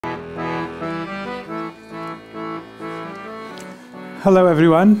Hello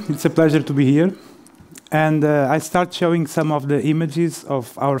everyone, it's a pleasure to be here. And I start showing some of the images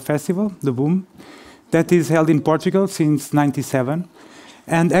of our festival, the Boom, that is held in Portugal since '97.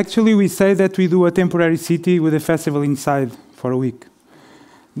 And actually we say that we do a temporary city with a festival inside for a week.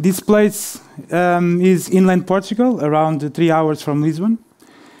 This place is inland Portugal, around 3 hours from Lisbon.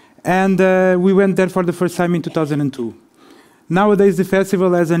 And we went there for the first time in 2002. Nowadays the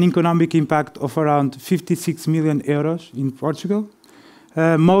festival has an economic impact of around 56 million euros in Portugal.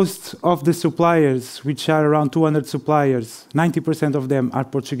 Most of the suppliers, which are around 200 suppliers, 90% of them are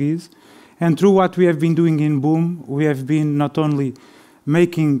Portuguese. And through what we have been doing in Boom, we have been not only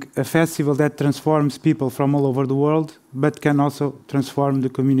making a festival that transforms people from all over the world, but can also transform the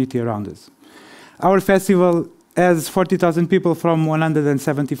community around us. Our festival has 40,000 people from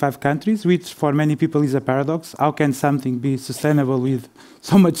 175 countries, which for many people is a paradox. How can something be sustainable with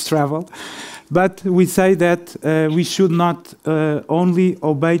so much travel? But we say that we should not only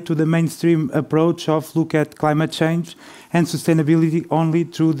obey to the mainstream approach of look at climate change and sustainability only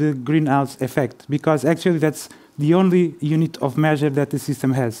through the greenhouse effect, because actually that's the only unit of measure that the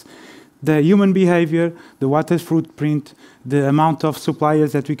system has. The human behavior, the water footprint, the amount of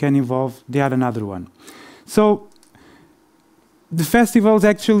suppliers that we can involve, they are another one. So the festivals,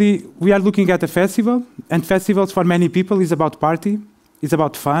 actually, we are looking at a festival, and festivals for many people is about party, it's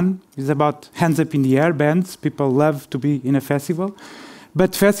about fun, it's about hands up in the air, bands. People love to be in a festival.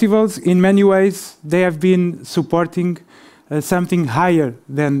 But festivals, in many ways, they have been supporting something higher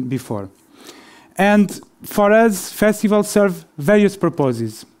than before. And for us, festivals serve various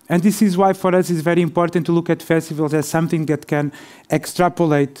purposes. And this is why for us it's very important to look at festivals as something that can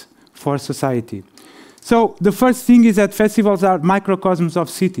extrapolate for society. So the first thing is that festivals are microcosms of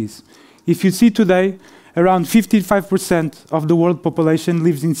cities. If you see today, around 55% of the world population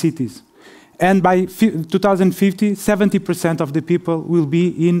lives in cities. And by 2050, 70% of the people will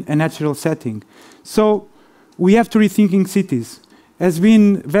be in a natural setting. So we have to rethinking cities. It has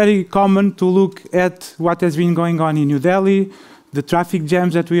been very common to look at what has been going on in New Delhi, the traffic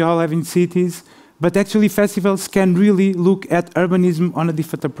jams that we all have in cities, but actually festivals can really look at urbanism on a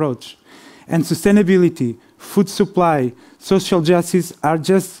different approach. And sustainability, food supply, social justice are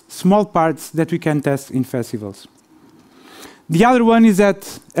just small parts that we can test in festivals. The other one is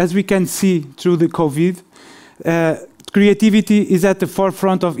that, as we can see through the COVID, creativity is at the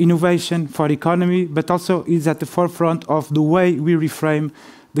forefront of innovation for economy, but also is at the forefront of the way we reframe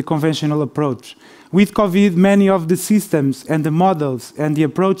the conventional approach. With COVID, many of the systems and the models and the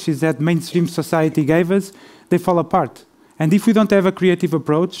approaches that mainstream society gave us, they fall apart. And if we don't have a creative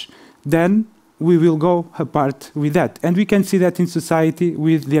approach, then we will go apart with that. And we can see that in society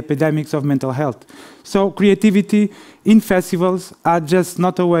with the epidemics of mental health. So creativity in festivals are just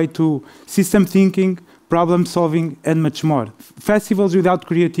not a way to system thinking, problem solving, and much more. Festivals without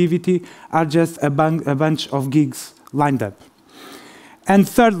creativity are just a bunch of gigs lined up. And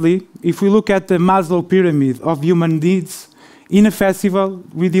thirdly, if we look at the Maslow pyramid of human needs, in a festival,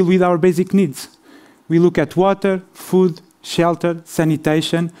 we deal with our basic needs. We look at water, food, shelter,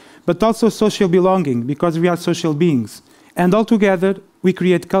 sanitation, but also social belonging, because we are social beings. And altogether, we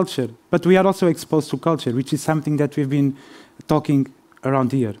create culture, but we are also exposed to culture, which is something that we've been talking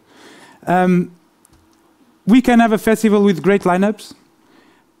around here. We can have a festival with great lineups,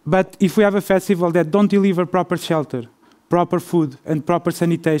 but if we have a festival that don't deliver proper shelter, proper food, and proper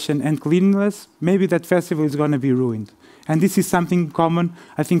sanitation and cleanliness, maybe that festival is going to be ruined. And this is something common.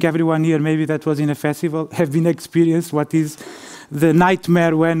 I think everyone here, maybe that was in a festival, have been experienced what is the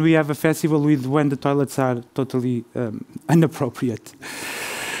nightmare when we have a festival when the toilets are totally inappropriate.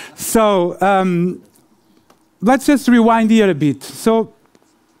 So let's just rewind here a bit. So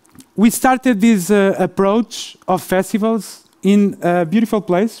we started this approach of festivals in a beautiful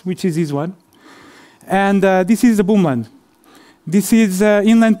place, which is this one. And this is the Boomland. This is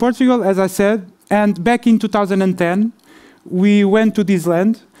inland Portugal, as I said. And back in 2010, we went to this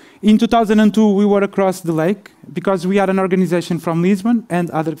land. In 2002, we were across the lake because we are an organization from Lisbon and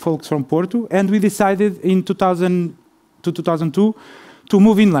other folks from Porto. And we decided in 2002 to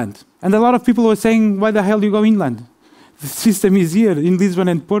move inland. And a lot of people were saying, why the hell do you go inland? The system is here in Lisbon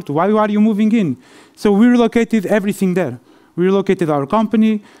and Porto. Why are you moving in? So we relocated everything there. We relocated our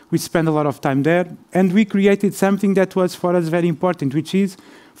company, we spent a lot of time there, and we created something that was for us very important, which is,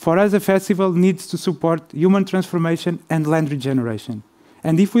 for us, a festival needs to support human transformation and land regeneration.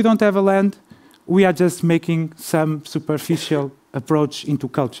 And if we don't have a land, we are just making some superficial approach into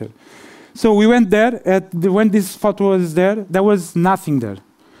culture. So we went there, when this photo was there was nothing there.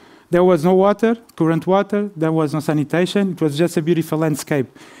 There was no water, current water, there was no sanitation, it was just a beautiful landscape.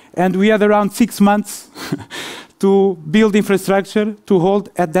 And we had around 6 months to build infrastructure to hold,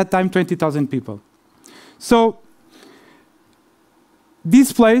 at that time, 20,000 people. So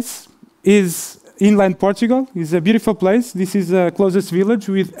this place is inland Portugal. It's a beautiful place. This is the closest village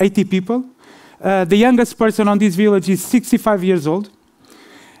with 80 people. The youngest person on this village is 65 years old.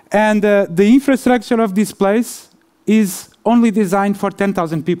 And the infrastructure of this place is only designed for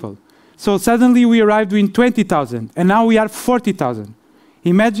 10,000 people. So suddenly we arrived in 20,000, and now we are 40,000.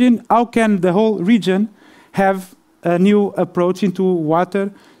 Imagine how can the whole region have a new approach into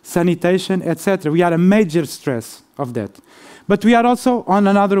water, sanitation, etc. We are a major stress of that. But we are also, on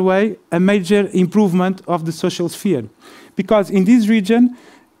another way, a major improvement of the social sphere. Because in this region,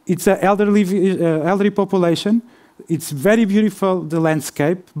 it's an elderly population. It's very beautiful, the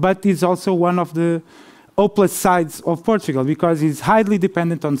landscape, but it's also one of the hopeless sides of Portugal, because it's highly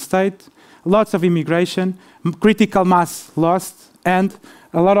dependent on state, lots of immigration, critical mass lost, and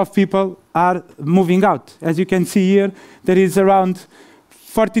a lot of people are moving out. As you can see here, there is around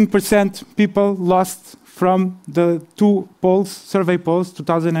 14% people lost from the two polls, survey polls,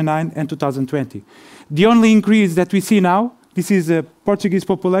 2009 and 2020. The only increase that we see now, this is a Portuguese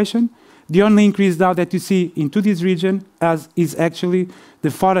population, the only increase now that you see into this region is actually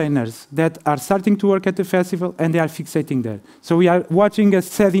the foreigners that are starting to work at the festival, and they are fixating there. So we are watching a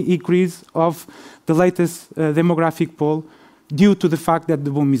steady increase of the latest demographic poll due to the fact that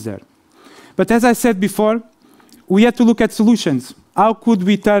the boom is there. But as I said before, we had to look at solutions. How could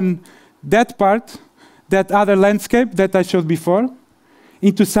we turn that part, that other landscape that I showed before,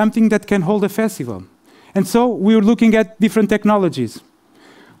 into something that can hold a festival? And so we were looking at different technologies.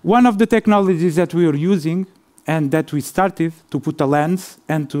 One of the technologies that we were using and that we started to put a lens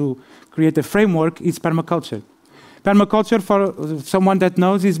and to create a framework is permaculture. Permaculture, for someone that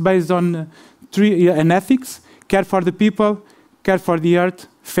knows, is based on an ethics: care for the people, care for the earth,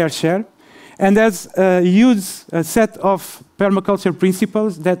 fair share. And there's a huge set of permaculture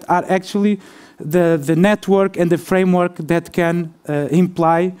principles that are actually the network and the framework that can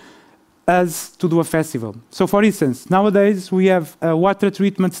imply us to do a festival. So for instance, nowadays we have a water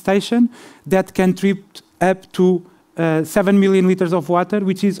treatment station that can treat up to 7 million liters of water,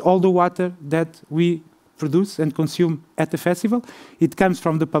 which is all the water that we produce and consume at the festival. It comes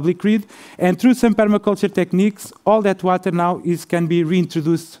from the public grid, and through some permaculture techniques, all that water now can be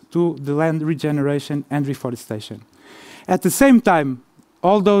reintroduced to the land regeneration and reforestation. At the same time,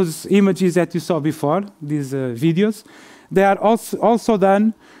 all those images that you saw before, these videos, they are also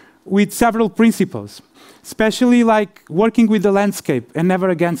done with several principles, especially like working with the landscape and never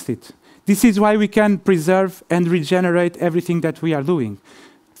against it. This is why we can preserve and regenerate everything that we are doing.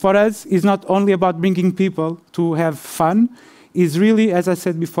 For us, it's not only about bringing people to have fun, it's really, as I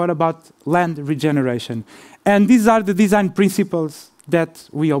said before, about land regeneration. And these are the design principles that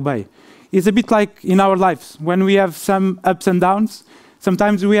we obey. It's a bit like in our lives. When we have some ups and downs,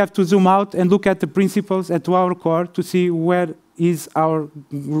 sometimes we have to zoom out and look at the principles at our core to see where is our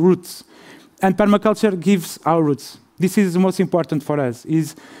roots. And permaculture gives our roots. This is the most important for us,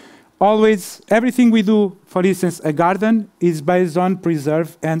 is always, everything we do, for instance, a garden, is based on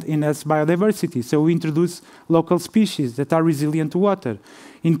preserve and enhance biodiversity. So we introduce local species that are resilient to water.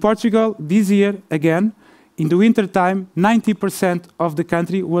 In Portugal, this year, again, in the winter time, 90% of the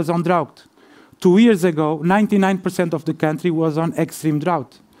country was on drought. 2 years ago, 99% of the country was on extreme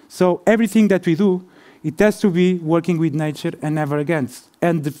drought. So everything that we do, it has to be working with nature and never against.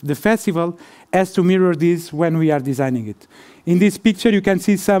 And the festival has to mirror this when we are designing it. In this picture, you can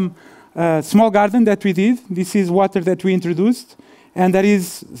see some small garden that we did. This is water that we introduced. And there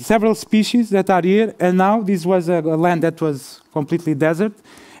is several species that are here. And now this was a land that was completely desert.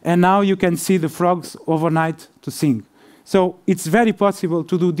 And now you can see the frogs overnight to sing. So it's very possible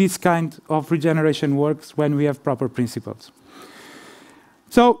to do this kind of regeneration works when we have proper principles.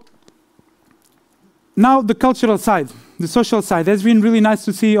 So now the cultural side, the social side. It's been really nice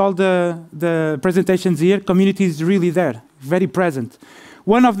to see all the presentations here. Community is really there, very present.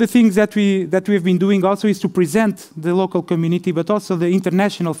 One of the things that we have been doing also is to present the local community, but also the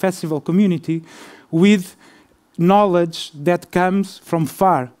international festival community, with knowledge that comes from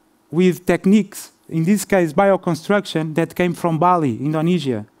far, with techniques, in this case bioconstruction, that came from Bali,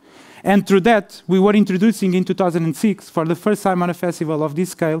 Indonesia. And through that, we were introducing in 2006, for the first time on a festival of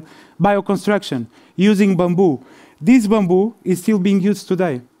this scale, bioconstruction, using bamboo. This bamboo is still being used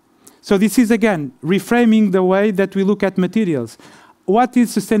today. So this is, again, reframing the way that we look at materials. What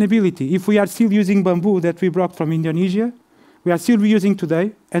is sustainability? If we are still using bamboo that we brought from Indonesia, we are still reusing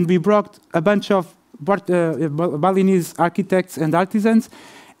today, and we brought a bunch of Balinese architects and artisans,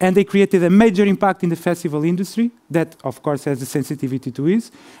 and they created a major impact in the festival industry that, of course, has the sensitivity to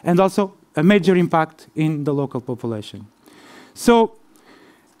it, and also a major impact in the local population. So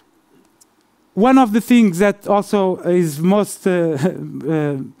one of the things that also is we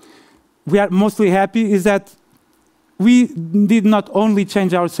are mostly happy is that we did not only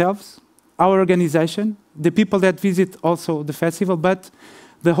change ourselves, our organization, the people that visit also the festival, but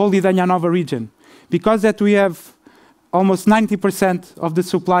the whole Idanha Nova region. Because that we have almost 90% of the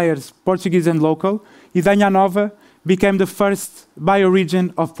suppliers Portuguese and local, Idanha Nova became the first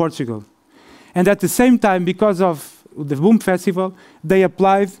bioregion of Portugal. And at the same time, because of the Boom Festival, they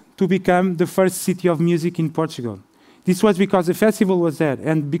applied to become the first city of music in Portugal. This was because the festival was there,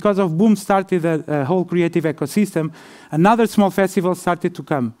 and because of Boom started a whole creative ecosystem, another small festival started to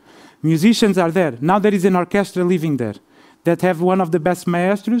come. Musicians are there. Now there is an orchestra living there that have one of the best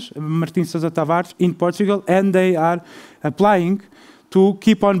maestros, Martin Sousa Tavares, in Portugal, and they are applying to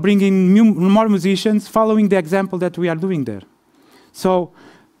keep on bringing more musicians, following the example that we are doing there. So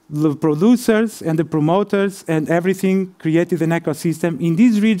the producers and the promoters and everything created an ecosystem in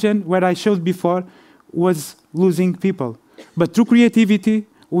this region where I showed before was losing people. But through creativity,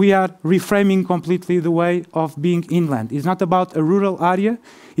 we are reframing completely the way of being inland. It's not about a rural area.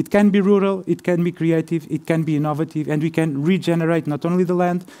 It can be rural, it can be creative, it can be innovative, and we can regenerate not only the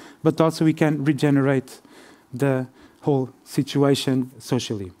land, but also we can regenerate the whole situation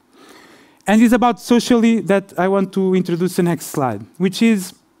socially. And it's about socially that I want to introduce the next slide, which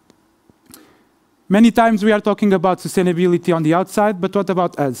is many times we are talking about sustainability on the outside, but what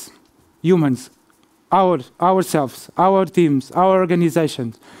about us, humans? Ourselves, our teams, our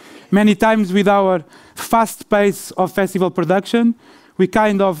organizations. Many times with our fast pace of festival production, we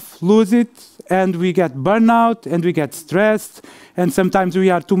kind of lose it and we get burnout and we get stressed, and sometimes we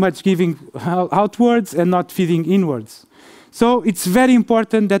are too much giving outwards and not feeding inwards. So it's very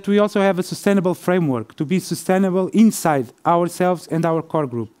important that we also have a sustainable framework to be sustainable inside ourselves and our core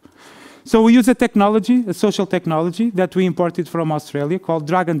group. So we use a technology, a social technology that we imported from Australia called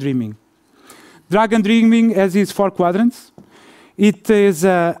Dragon Dreaming. Dragon Dreaming has its 4 quadrants. It is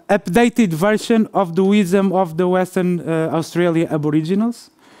an updated version of the wisdom of the Western Australia Aboriginals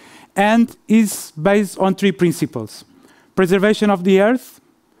and is based on 3 principles: preservation of the earth,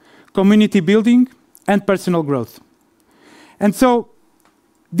 community building, and personal growth. And so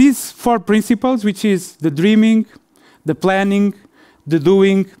these 4 principles, which is the dreaming, the planning, the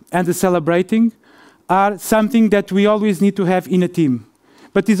doing, and the celebrating, are something that we always need to have in a team.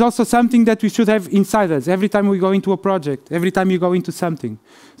 But it's also something that we should have inside us every time we go into a project, every time you go into something.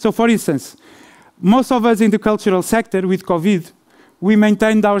 So for instance, most of us in the cultural sector with COVID, we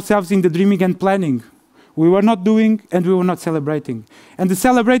maintained ourselves in the dreaming and planning. We were not doing and we were not celebrating. And the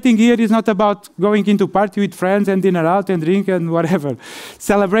celebrating here is not about going into party with friends and dinner out and drink and whatever.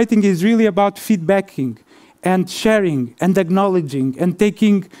 Celebrating is really about feedbacking and sharing and acknowledging and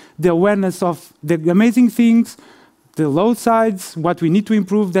taking the awareness of the amazing things, the low sides, what we need to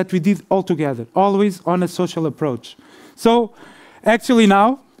improve, that we did all together, always on a social approach. So actually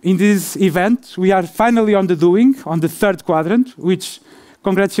now, in this event, we are finally on the doing, on the 3rd quadrant, which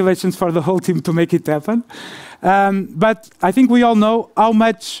congratulations for the whole team to make it happen. But I think we all know how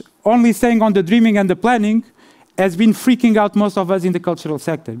much only staying on the dreaming and the planning has been freaking out most of us in the cultural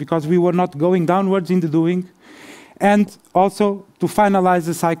sector, because we were not going downwards in the doing, and also to finalize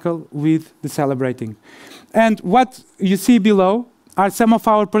the cycle with the celebrating. And what you see below are some of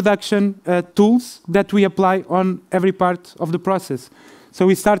our production tools that we apply on every part of the process. So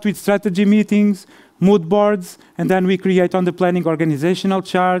we start with strategy meetings, mood boards, and then we create on the planning organizational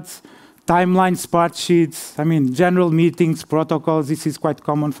charts, timeline spreadsheets, sheets, general meetings, protocols. This is quite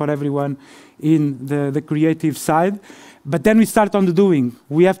common for everyone in the creative side. But then we start on the doing.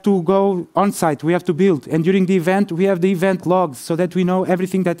 We have to go on site, we have to build. And during the event, we have the event logs so that we know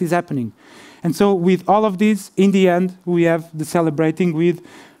everything that is happening. And so with all of this, in the end, we have the celebrating with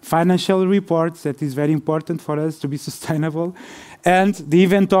financial reports. That is very important for us to be sustainable. And the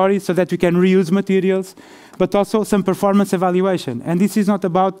inventory so that we can reuse materials, but also some performance evaluation. And this is not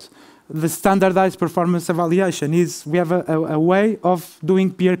about the standardized performance evaluation. We have a way of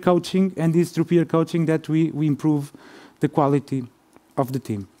doing peer coaching, and it's through peer coaching that we improve the quality of the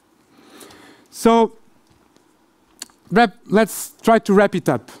team. So let's try to wrap it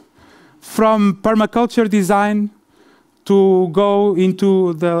up. From permaculture design to go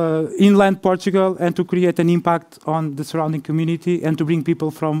into the inland Portugal and to create an impact on the surrounding community and to bring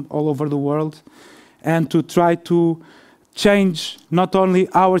people from all over the world and to try to change not only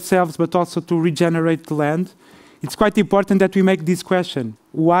ourselves but also to regenerate the land. It's quite important that we make this question: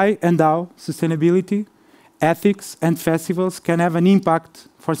 why and how sustainability, ethics and festivals can have an impact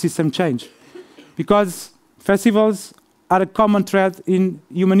for system change. Because festivals are a common thread in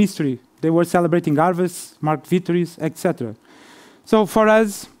human history. They were celebrating harvests, marked victories, etc. So for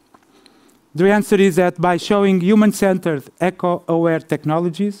us, the answer is that by showing human-centered, eco-aware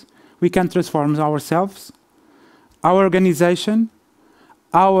technologies, we can transform ourselves, our organization,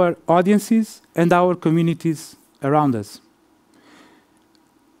 our audiences, and our communities around us.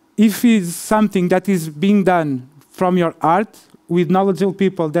 If it's something that is being done from your heart, with knowledgeable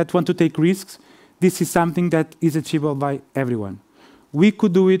people that want to take risks, this is something that is achievable by everyone. We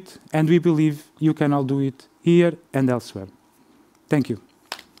could do it, and we believe you can all do it here and elsewhere. Thank you.